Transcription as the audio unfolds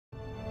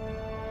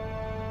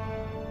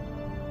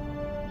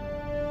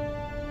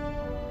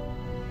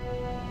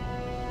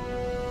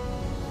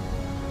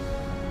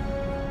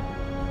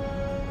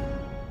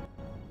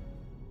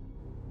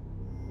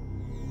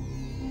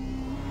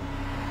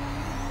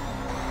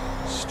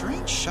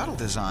Strange shuttle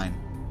design.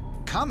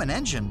 Common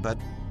engine, but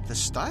the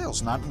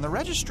style's not in the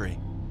registry.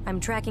 I'm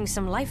tracking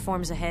some life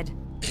forms ahead.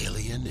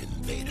 Alien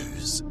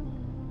invaders.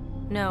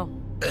 No.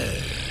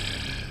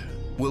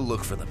 We'll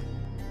look for them.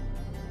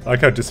 I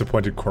like how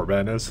disappointed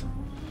Corbin is.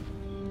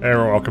 Hey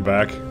everyone, welcome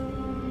back.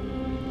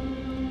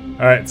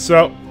 Alright,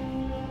 so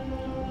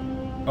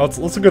let's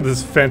look at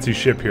this fancy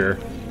ship here.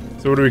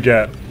 So what do we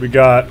get? We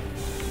got...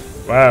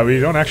 Wow, we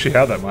don't actually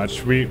have that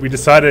much. We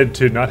decided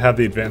to not have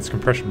the advanced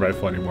compression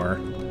rifle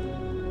anymore.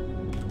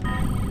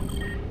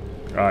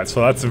 Alright,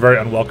 so that's a very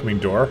unwelcoming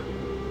door.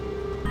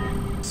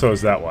 So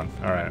is that one.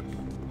 Alright.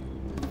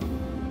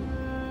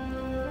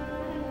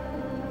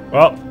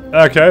 Well,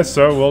 okay,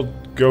 so we'll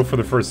go for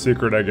the first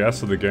secret, I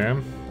guess, of the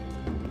game.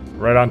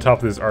 Right on top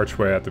of this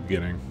archway at the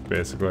beginning,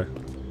 basically.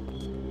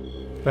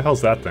 What the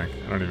hell's that thing?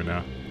 I don't even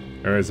know.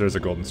 Anyways, there's a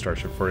golden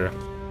starship for you.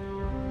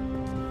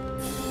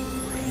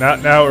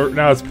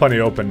 Now it's plenty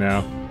open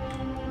now.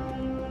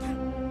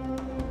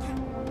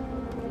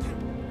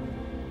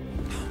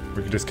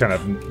 We can just kind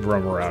of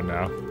roam around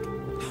now.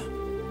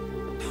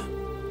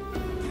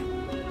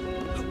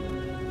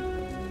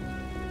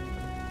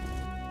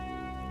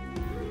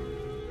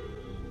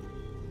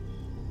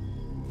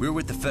 We're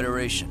with the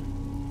Federation.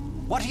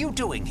 What are you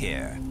doing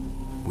here?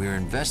 We're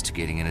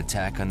investigating an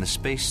attack on the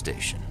space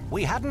station.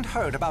 We hadn't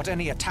heard about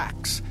any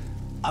attacks.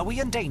 Are we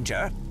in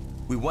danger?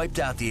 We wiped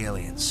out the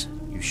aliens.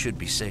 You should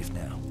be safe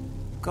now.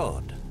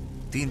 Good.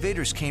 The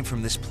invaders came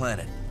from this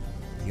planet.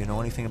 You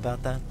know anything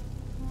about that?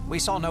 We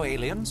saw no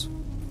aliens.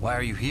 Why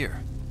are you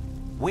here?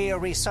 We're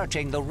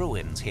researching the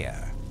ruins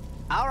here.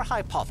 Our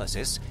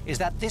hypothesis is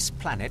that this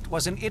planet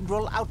was an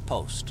Idril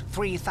outpost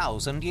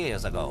 3,000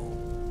 years ago.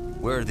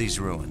 Where are these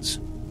ruins?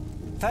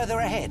 Further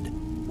ahead.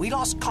 We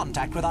lost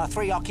contact with our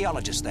 3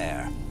 archaeologists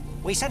there.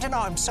 We sent an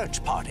armed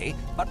search party,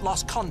 but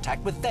lost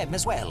contact with them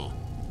as well.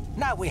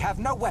 Now we have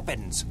no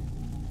weapons.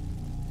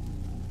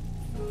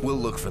 We'll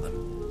look for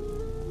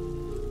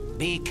them.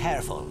 Be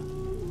careful.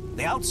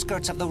 The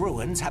outskirts of the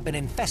ruins have been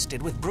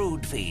infested with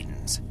brood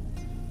fiends.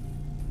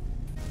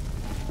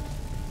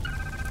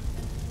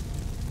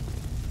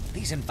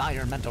 These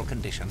environmental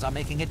conditions are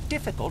making it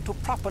difficult to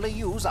properly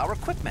use our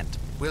equipment.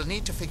 We'll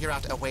need to figure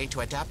out a way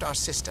to adapt our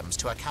systems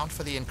to account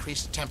for the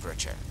increased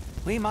temperature.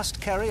 We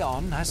must carry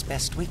on as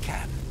best we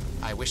can.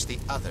 I wish the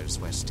others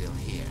were still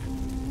here.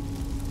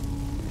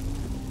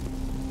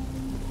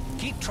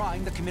 Keep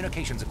trying the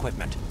communications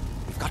equipment.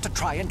 We've got to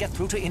try and get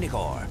through to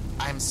Inigor.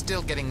 I'm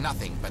still getting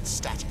nothing but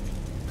static.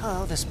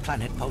 Oh, this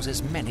planet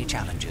poses many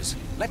challenges.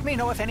 Let me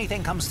know if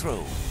anything comes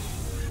through.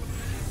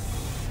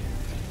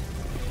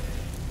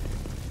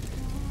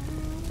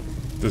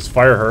 Does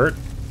fire hurt?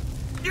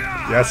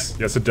 Yes,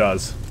 yes it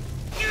does.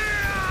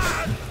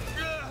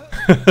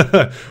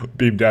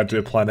 Beam down to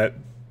the planet,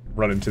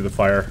 run into the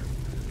fire.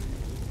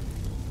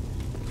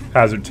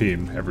 Hazard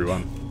team,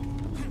 everyone.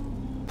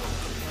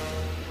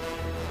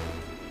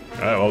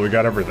 Alright, well we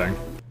got everything.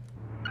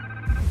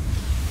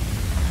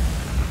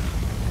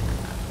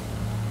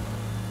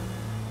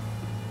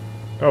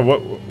 Oh,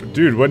 what?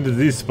 Dude, when did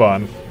these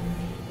spawn?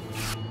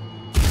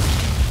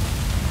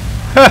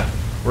 Ha!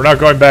 We're not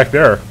going back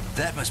there.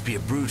 That must be a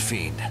brood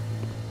fiend.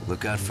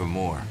 Look out for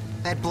more.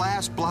 That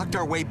blast blocked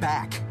our way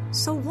back.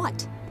 So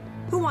what?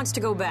 Who wants to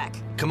go back?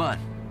 Come on.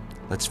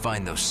 Let's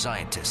find those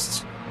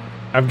scientists.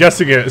 I'm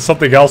guessing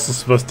something else is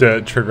supposed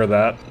to trigger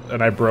that,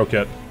 and I broke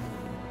it.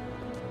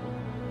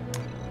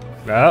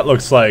 Now that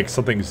looks like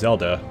something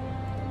Zelda.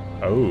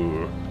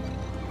 Oh.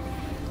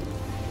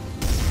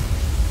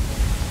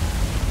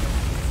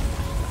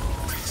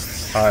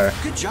 Hi.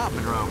 Good job,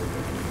 Monroe.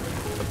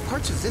 The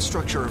parts of this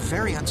structure are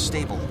very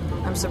unstable.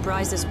 I'm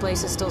surprised this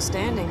place is still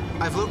standing.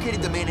 I've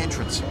located the main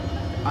entrance.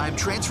 I'm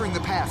transferring the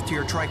path to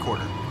your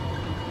tricorder.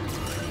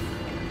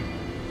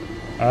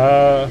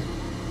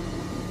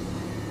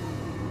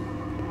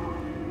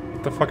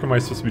 What the fuck am I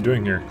supposed to be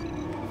doing here?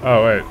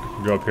 Oh, wait.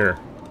 Go up here.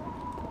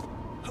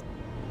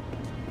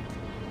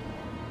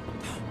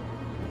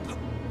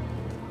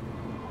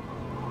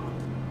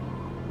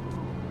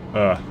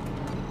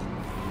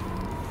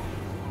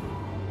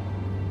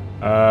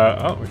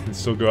 Oh, we can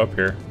still go up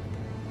here.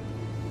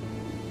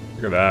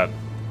 Look at that.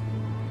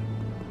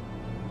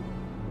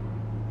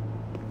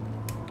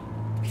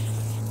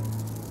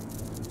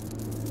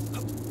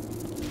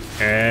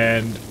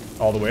 And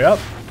all the way up.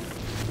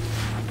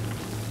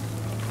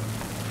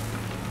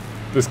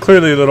 There's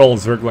clearly little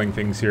zergling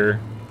things here.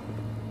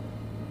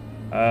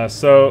 Huh.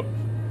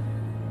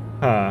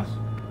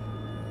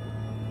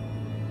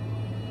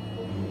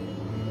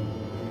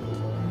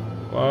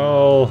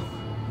 Well,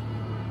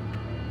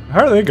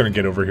 how are they gonna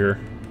get over here?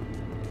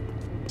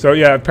 So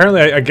yeah,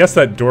 apparently I guess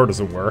that door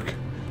doesn't work.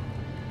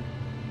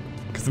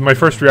 Because my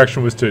first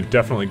reaction was to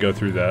definitely go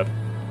through that.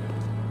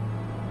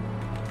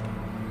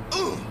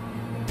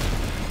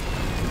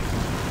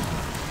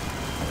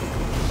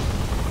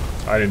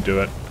 I didn't do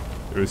it.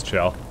 It was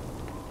chill.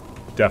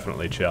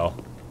 Definitely chill.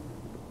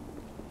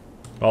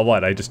 Well,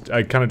 what? I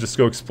kind of just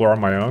go explore on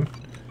my own?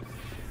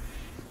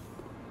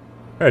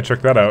 Hey,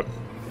 check that out.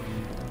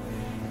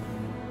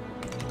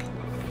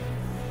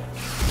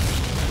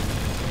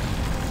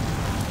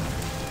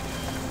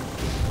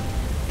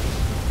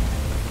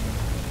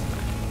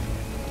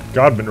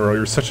 God, Monroe,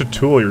 you're such a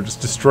tool. You're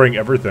just destroying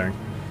everything.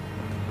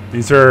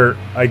 These are,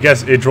 I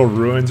guess, Idril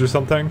ruins or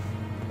something?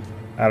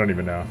 I don't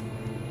even know.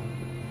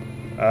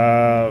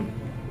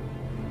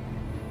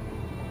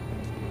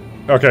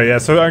 Okay, yeah,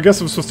 so I guess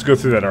I'm supposed to go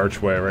through that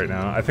archway right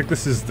now. I think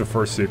this is the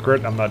first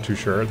secret. I'm not too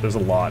sure. There's a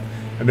lot.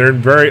 And they're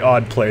in very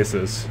odd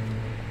places.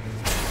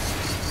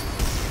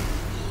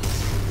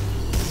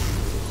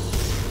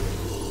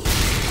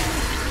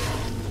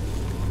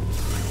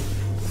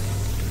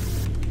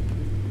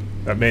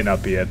 That may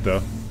not be it,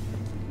 though.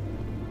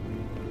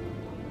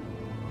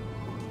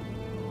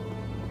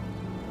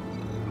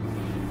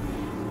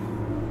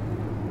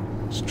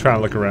 Just trying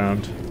to look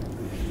around.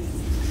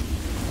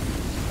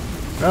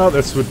 No,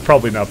 this would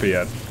probably not be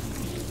it.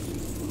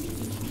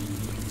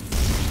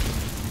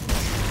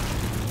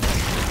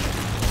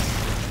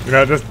 You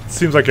know, it just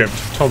seems like a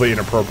totally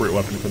inappropriate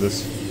weapon for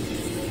this.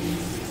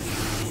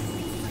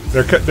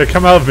 They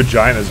come out of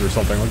vaginas or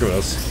something. Look at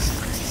this.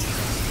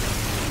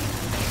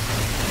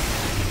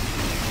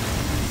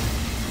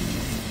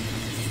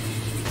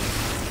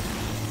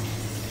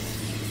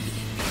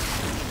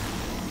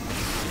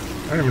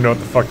 I don't even know what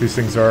the fuck these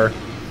things are.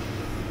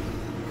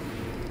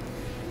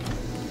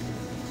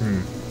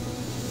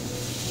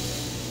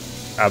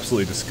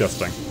 Absolutely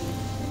disgusting.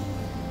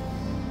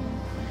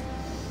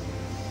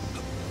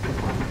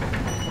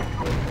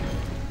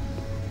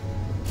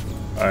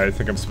 I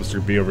think I'm supposed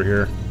to be over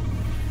here.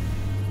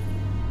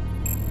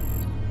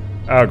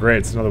 Oh great,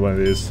 it's another one of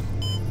these.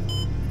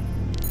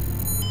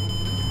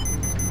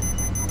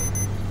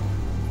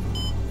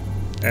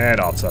 And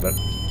offset it.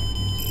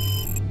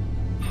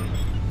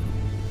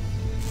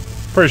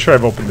 Pretty sure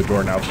I've opened the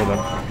door now for them.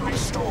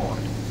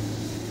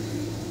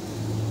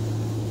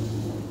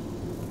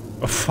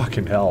 Oh,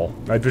 fucking hell.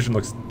 Night vision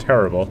looks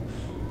terrible.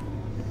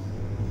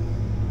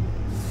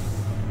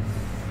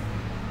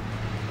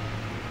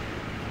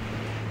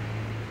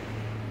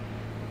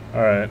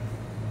 Alright.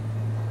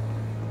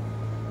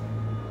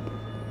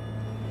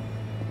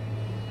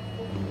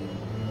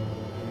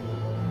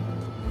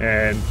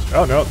 And...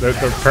 oh no, they're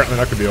apparently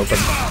not going to be open.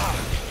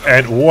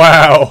 And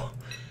wow!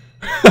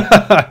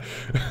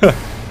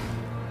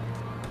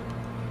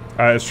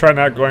 Let's try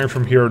not going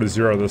from 0 to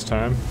 0 this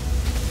time.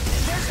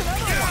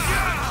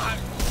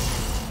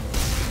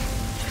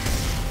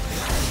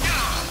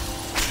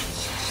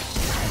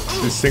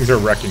 These things are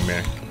wrecking me.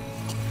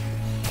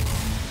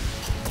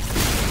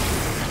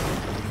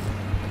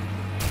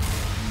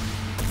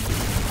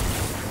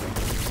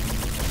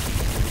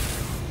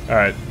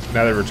 Alright,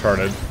 now they're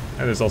retarded.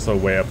 And there's also a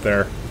way up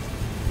there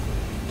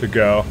to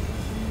go.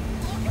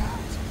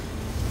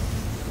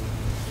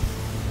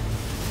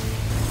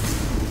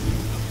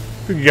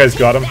 I think you guys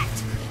got him.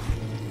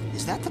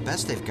 Is that the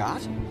best they've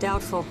got?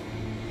 Doubtful.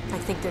 I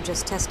think they're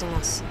just testing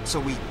us. So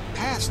we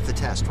passed the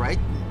test, right?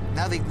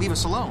 Now they leave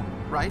us alone,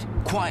 right?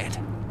 Quiet.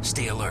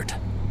 Stay alert.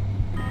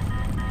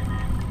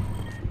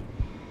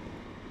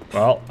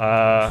 Well,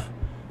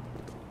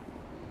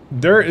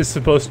 there is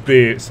supposed to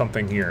be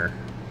something here.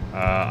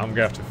 I'm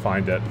gonna have to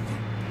find it.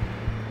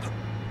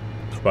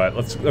 But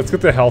let's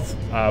get the health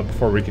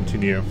before we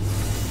continue.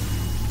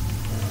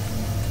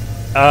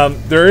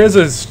 There is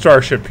a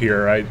starship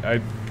here.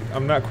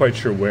 I'm not quite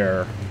sure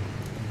where.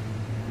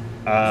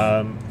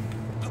 I'm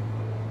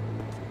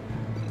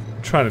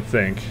trying to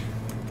think.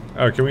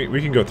 Oh,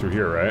 we can go through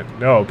here, right?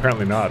 No,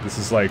 apparently not. This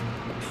is like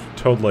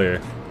totally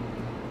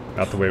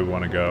not the way we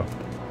want to go.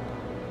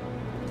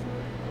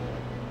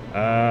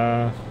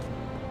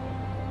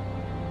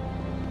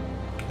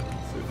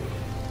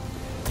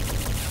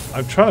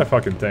 I'm trying to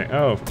fucking think.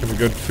 Oh, can we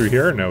go through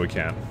here? No, we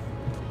can't.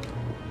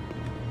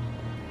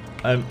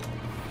 I'm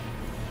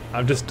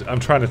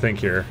trying to think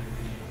here.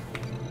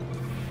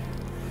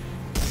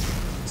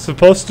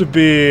 Supposed to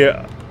be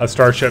a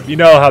starship. You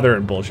know how they're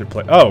in bullshit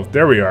play. Oh,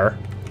 there we are.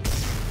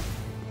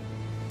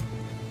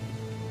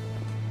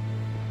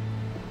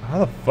 How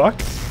the fuck?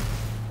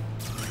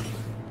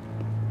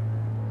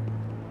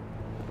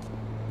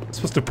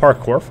 Supposed to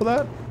parkour for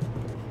that?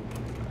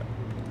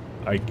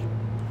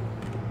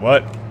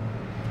 What?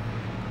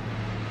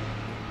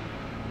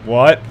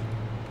 What?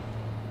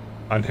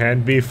 On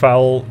hand B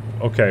foul.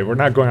 Okay, we're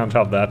not going on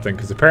top of that thing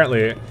because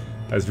apparently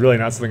that's really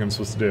not something I'm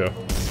supposed to do.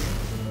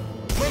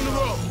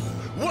 Monroe,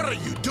 what are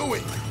you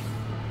doing?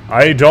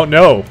 I don't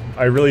know.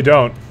 I really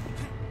don't.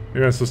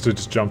 Maybe I'm supposed to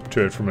just jump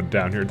to it from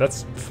down here.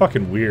 That's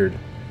fucking weird.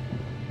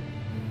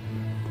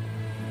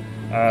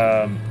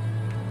 Alright,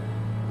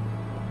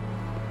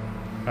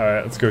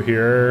 let's go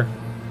here.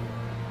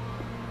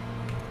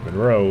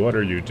 Monroe, what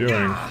are you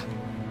doing?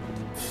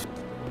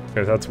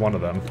 Okay, that's one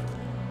of them.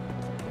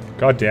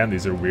 God damn,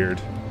 these are weird.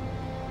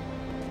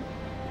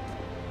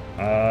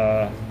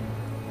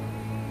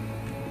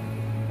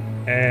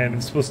 And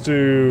it's supposed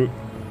to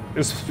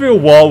be a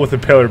wall with a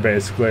pillar,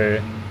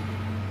 basically.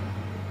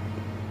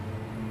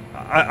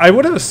 I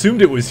would have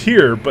assumed it was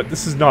here, but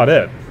this is not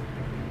it.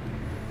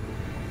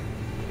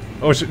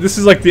 Oh, this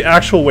is like the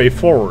actual way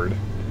forward.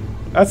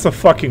 That's the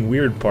fucking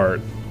weird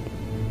part.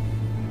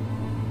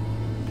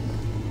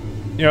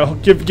 You know,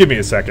 give me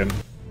a second.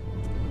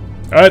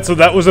 Alright, so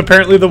that was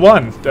apparently the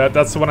one.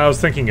 That's the one I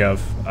was thinking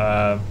of.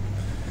 I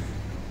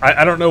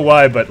don't know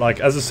why, but like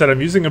as I said,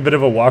 I'm using a bit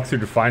of a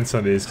walkthrough to find some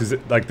of these because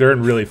like they're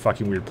in really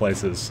fucking weird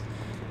places.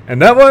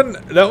 And that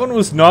one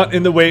was not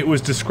in the way it was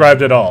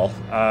described at all,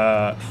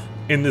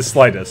 in the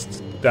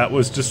slightest. That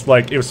was just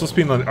like it was supposed to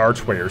be in an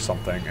archway or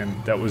something,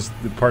 and that was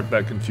the part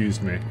that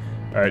confused me.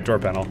 All right, door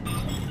panel.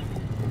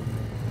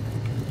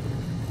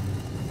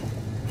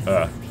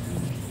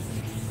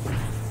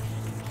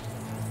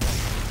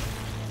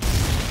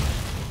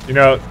 You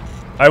know,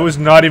 I was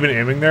not even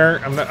aiming there.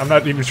 I'm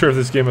not even sure if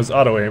this game was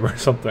auto aim or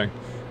something.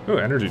 Ooh,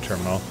 energy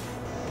terminal.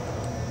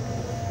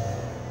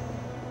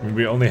 I mean,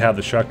 we only have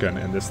the shotgun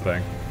in this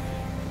thing.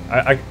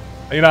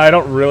 You know, I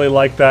don't really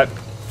like that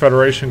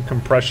Federation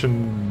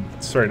compression.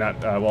 Sorry, not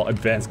well,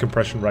 advanced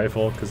compression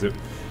rifle because it,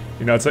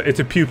 you know, it's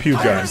a pew pew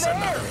gun.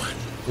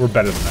 We're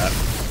better than that.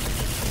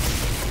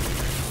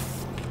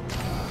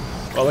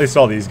 Well, at least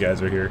all these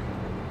guys are here.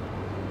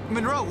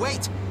 Monroe,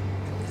 wait!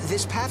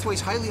 This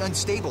pathway's highly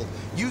unstable.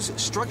 Use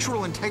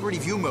structural integrity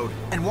view mode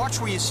and watch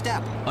where you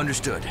step.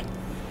 Understood.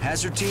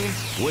 Hazard team,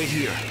 wait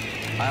here.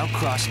 I'll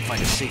cross and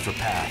find a safer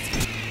path.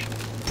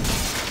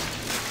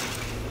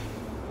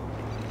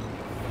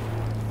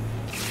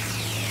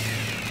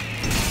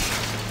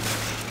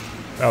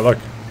 Oh look,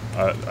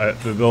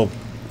 the little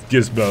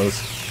gizmos.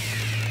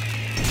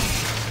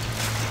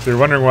 So you're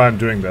wondering why I'm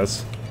doing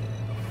this.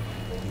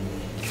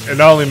 It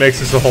not only makes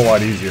this a whole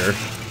lot easier.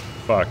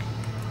 Fuck.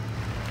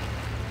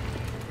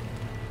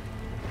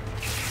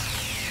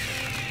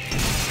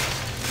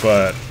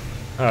 But,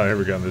 oh, here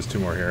we go. There's two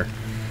more here.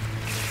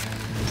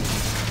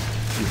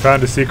 You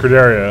found a secret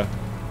area.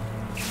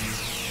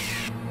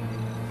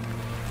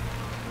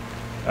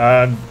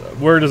 And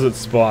where does it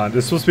spawn?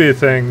 This supposed to be a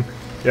thing.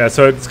 Yeah,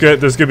 so it's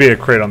good. There's gonna be a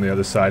crate on the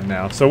other side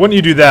now. So when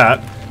you do that,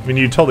 I mean,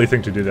 you totally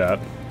think to do that.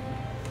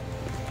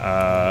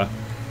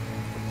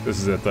 This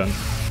is it then.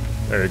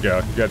 There you go.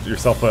 You got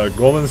yourself a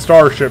golden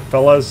starship,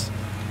 fellas.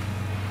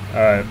 All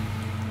right.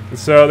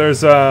 So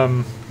there's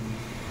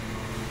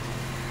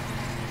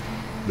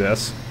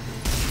this.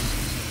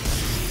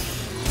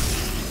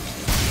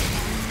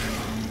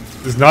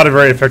 This is not a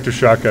very effective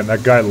shotgun.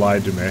 That guy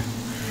lied to me.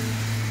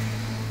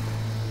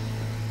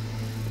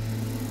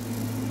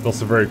 It's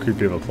also very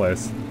creepy of a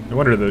place. No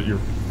wonder that your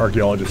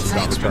archaeologist is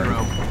not returning.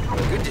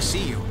 Monroe. Good to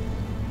see you.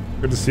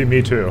 Good to see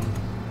me too.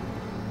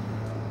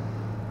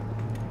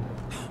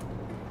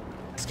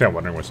 Just kind of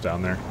wondering what's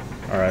down there.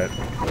 All right,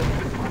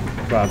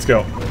 come on, let's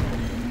go.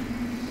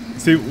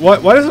 See,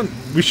 why doesn't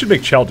we should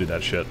make Chell do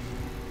that shit?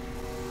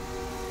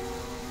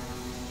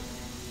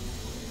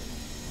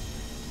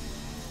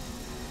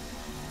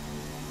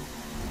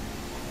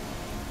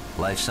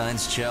 Life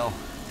signs, Chell?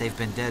 They've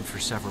been dead for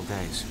several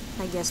days.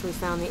 I guess we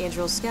found the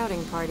Idril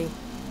scouting party.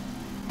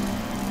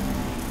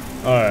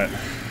 Alright.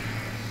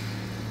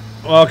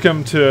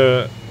 Welcome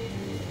to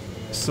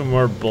some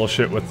more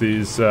bullshit with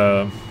these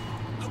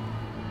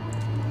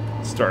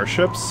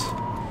starships.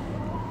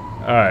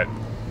 Alright.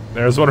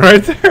 There's one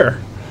right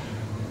there.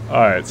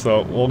 Alright,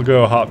 so we'll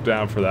go hop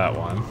down for that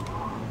one.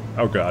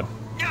 Oh god.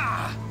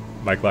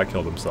 Mike Black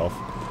killed himself.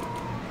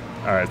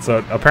 Alright,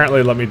 so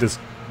apparently let me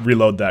just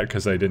reload that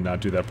because I did not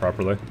do that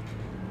properly.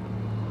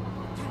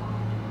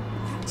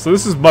 So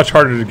this is much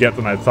harder to get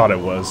than I thought it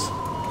was.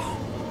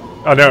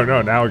 Oh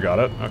no, now we got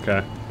it.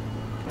 Okay.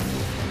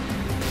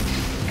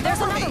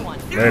 There's another one.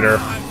 Later.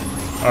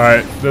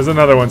 Alright, there's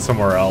another one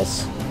somewhere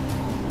else.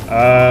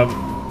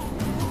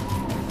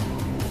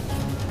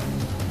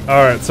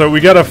 Alright, so we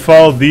gotta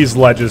follow these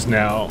ledges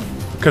now.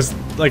 Because,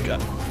 like,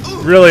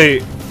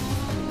 really,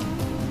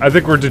 I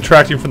think we're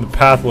detracting from the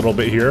path a little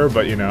bit here,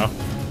 but you know.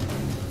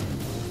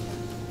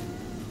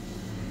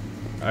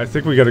 I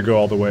think we gotta go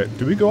all the way.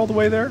 Do we go all the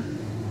way there?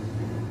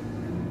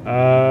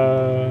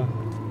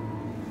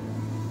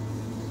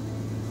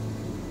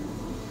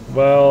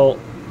 Well.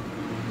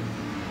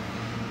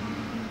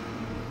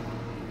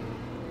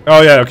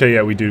 Oh yeah, okay,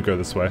 yeah, we do go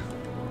this way.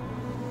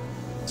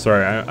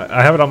 Sorry,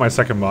 I have it on my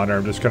second monitor,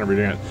 I'm just kind of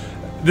reading it.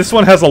 This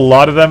one has a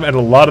lot of them, and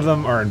a lot of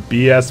them are in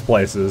BS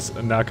places,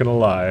 I'm not gonna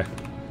lie.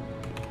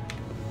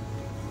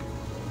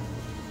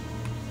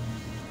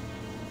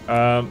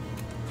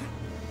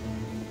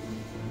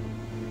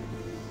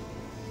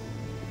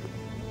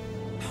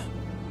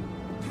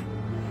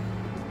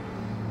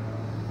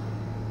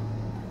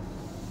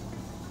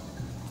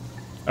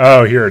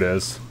 Oh, here it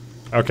is.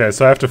 Okay,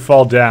 so I have to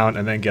fall down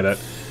and then get it.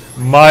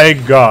 My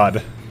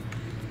god.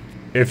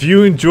 If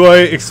you enjoy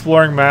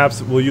exploring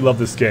maps, will you love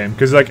this game?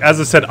 Because, like, as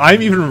I said,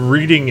 I'm even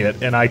reading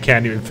it and I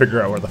can't even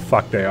figure out where the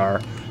fuck they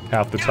are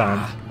half the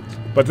time.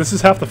 But this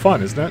is half the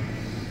fun, isn't it?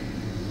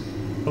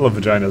 I love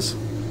vaginas.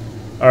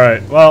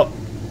 Alright, well,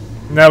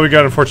 now we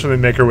gotta unfortunately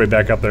make our way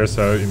back up there,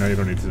 so, you know, you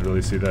don't need to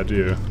really see that, do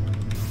you?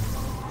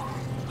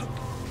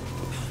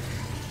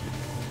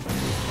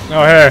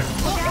 Oh, hey.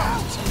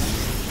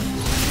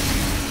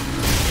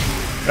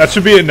 That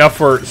should be enough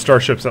for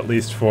starships, at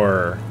least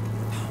for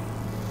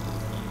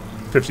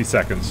 50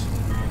 seconds.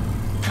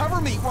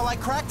 Cover me while I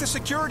crack the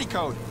security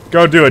code.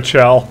 Go do it,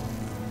 Chell.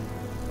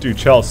 Dude,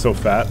 Chell is so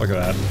fat. Look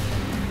at that.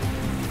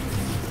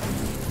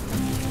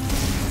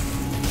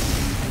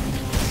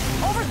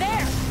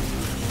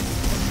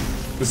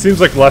 This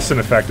seems like less than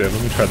effective.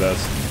 Let me try this.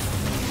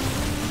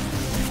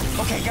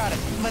 Okay, got it.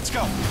 Let's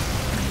go.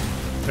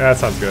 Yeah, that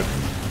sounds good.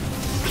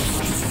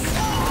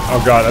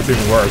 Oh god, that's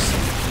even worse.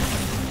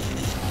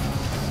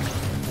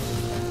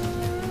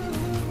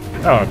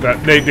 Oh,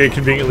 they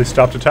conveniently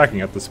stopped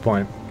attacking at this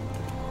point.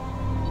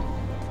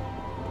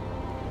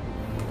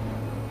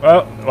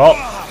 Well,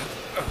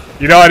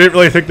 you know, I didn't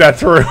really think that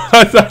through.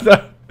 I thought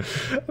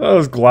that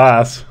was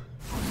glass.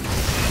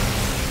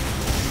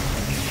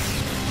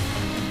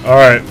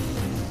 Alright,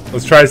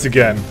 let's try this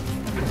again.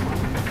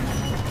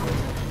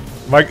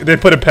 They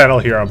put a panel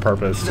here on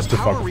purpose, just to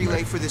fuck with me. The power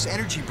relay for this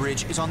energy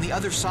bridge is on the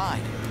other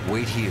side.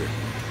 Wait here.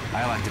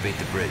 I'll activate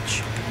the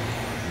bridge.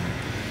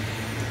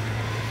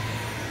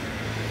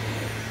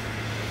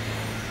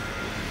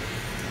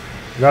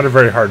 Not a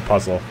very hard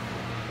puzzle.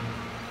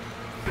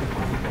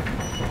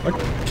 Like,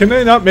 can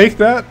they not make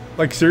that?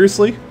 Like,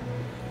 seriously?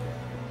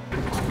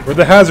 We're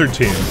the hazard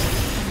team.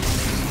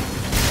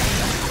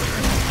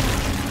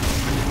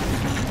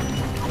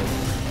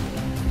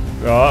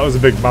 Oh, that was a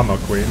big mama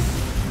queen.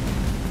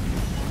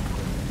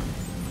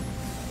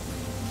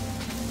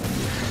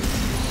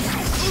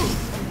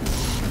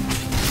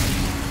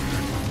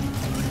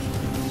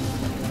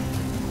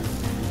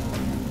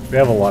 They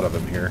have a lot of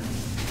them here.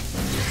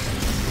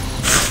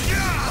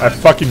 That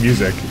fucking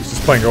music. It's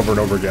just playing over and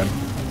over again.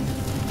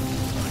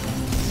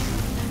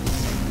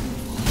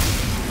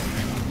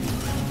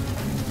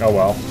 Oh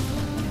well.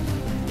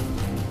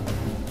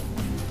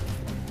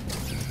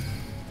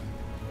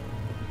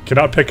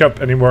 Cannot pick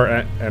up any more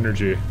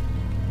energy.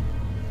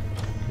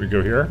 Can we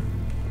go here?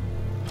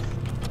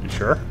 You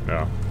sure?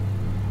 No.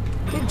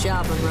 Good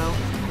job, Monroe.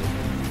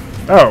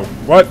 Oh,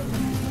 what?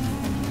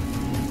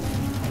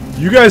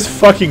 You guys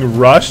fucking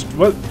rushed?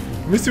 What?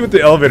 Let me see what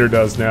the elevator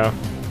does now.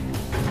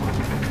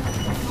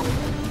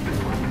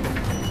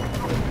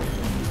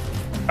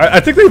 I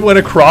think they went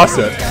across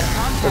it.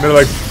 And they're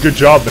like, good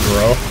job,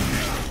 Monroe.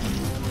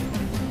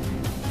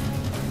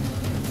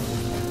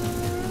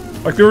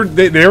 Like,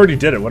 they already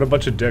did it. What a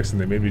bunch of dicks,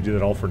 and they made me do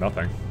that all for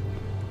nothing.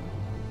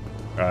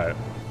 Alright.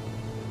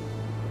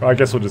 Well, I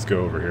guess we'll just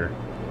go over here.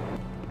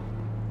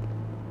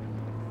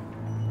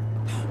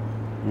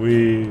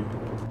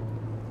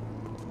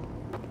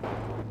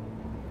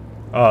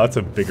 Oh, that's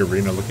a big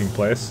arena-looking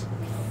place.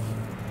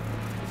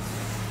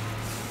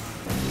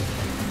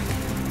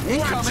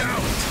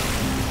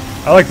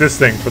 I like this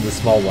thing for the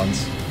small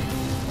ones.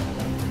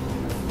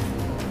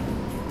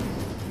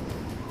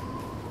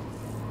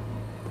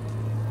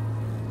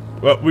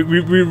 Well, we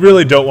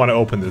really don't want to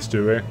open this,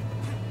 do we?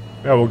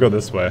 Yeah, we'll go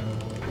this way.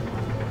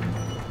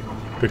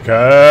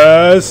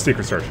 Because...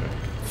 Secret Starship.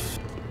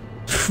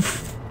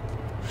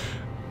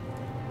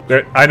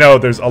 I know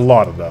there's a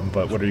lot of them,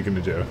 but what are you going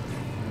to do?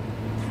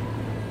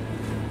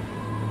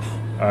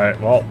 Alright,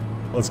 well,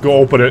 let's go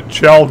open it.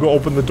 Chell, go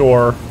open the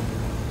door.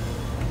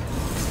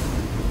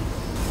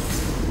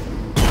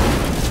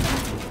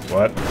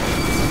 What?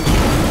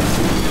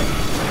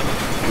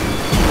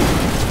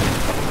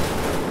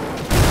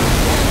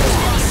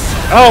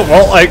 Oh,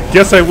 well, I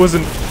guess I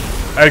wasn't...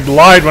 I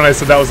lied when I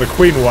said that was a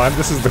queen one.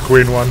 This is the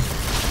queen one.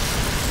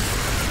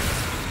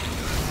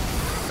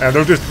 And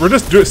we're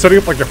just setting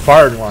up like a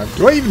firing line.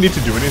 Do I even need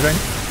to do anything?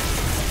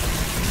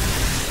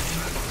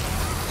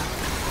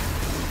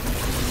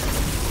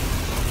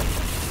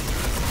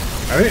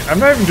 I'm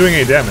not even doing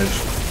any damage.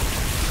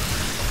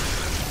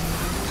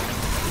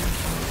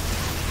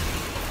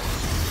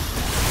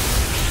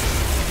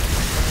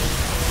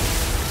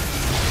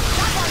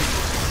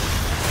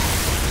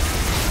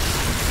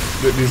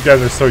 These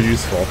guys are so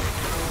useful.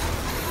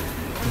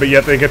 But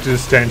yet they get to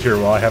just stand here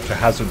while I have to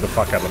hazard the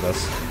fuck out of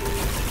this.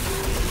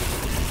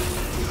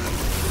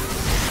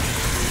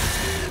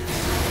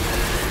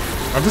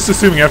 I'm just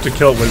assuming you have to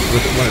kill it when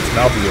its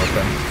mouth is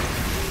open.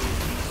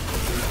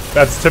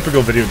 That's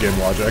typical video game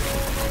logic.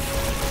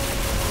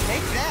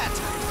 Take that.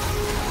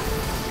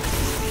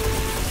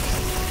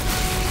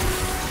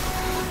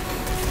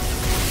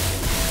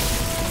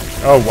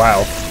 Oh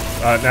wow.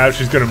 Now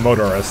she's gonna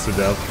motor us to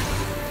death.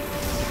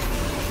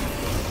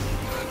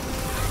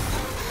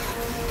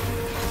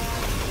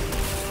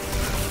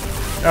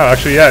 Oh,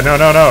 actually, yeah,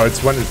 no.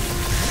 It's when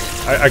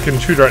I can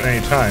shoot her at any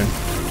time.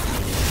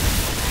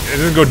 It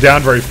doesn't go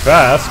down very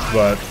fast,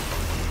 but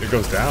it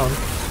goes down.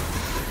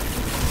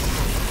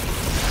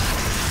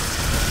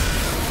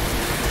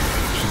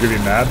 She's gonna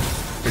be mad? I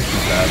think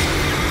she's mad.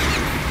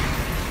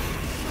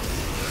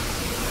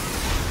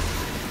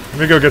 Let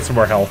me go get some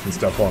more health and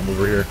stuff while I'm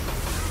over here.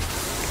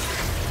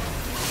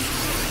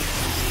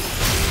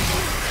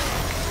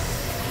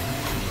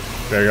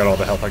 Okay, I got all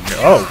the health I can get.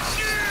 Oh!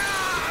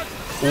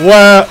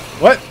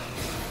 What?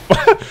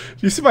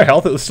 Do you see my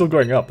health? It was still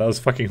going up. That was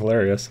fucking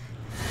hilarious.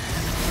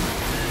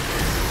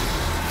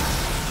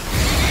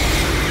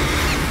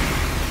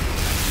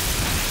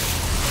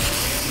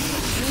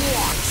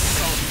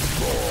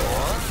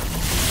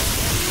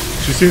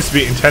 She seems to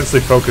be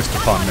intensely focused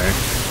upon me.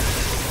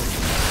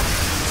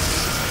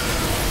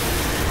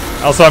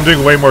 Also, I'm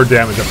doing way more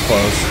damage up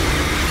close.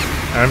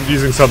 And I'm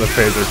using some of the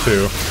phaser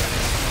too.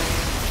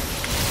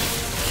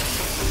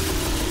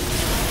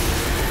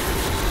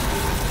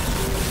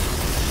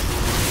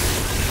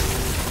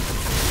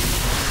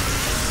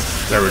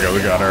 There we go,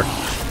 we got her.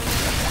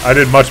 I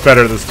did much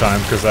better this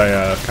time because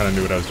I kind of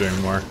knew what I was doing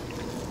more.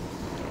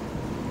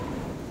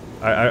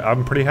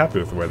 I'm pretty happy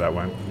with the way that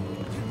went.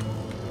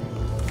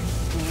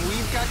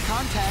 We've got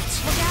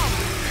contacts. Look out!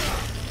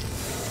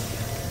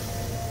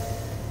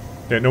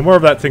 Yeah, no more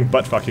of that thing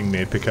butt fucking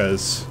me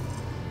because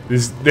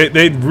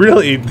they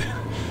really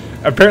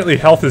apparently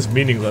health is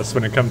meaningless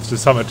when it comes to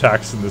some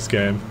attacks in this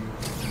game.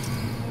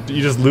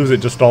 You just lose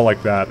it just all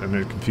like that, and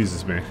it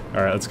confuses me.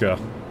 All right, let's go.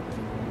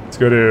 Let's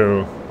go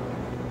to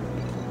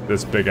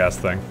this big ass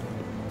thing.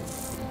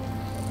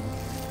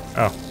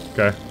 Oh,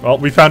 okay. Well,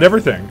 we found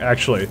everything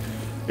actually.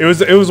 It was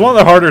one of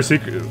the harder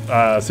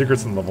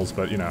secrets and levels,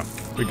 but you know,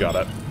 we got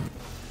it.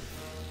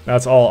 Now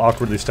it's all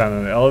awkwardly standing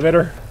in the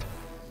elevator.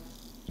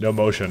 No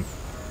motion.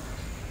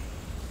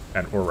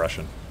 And we're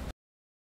rushing.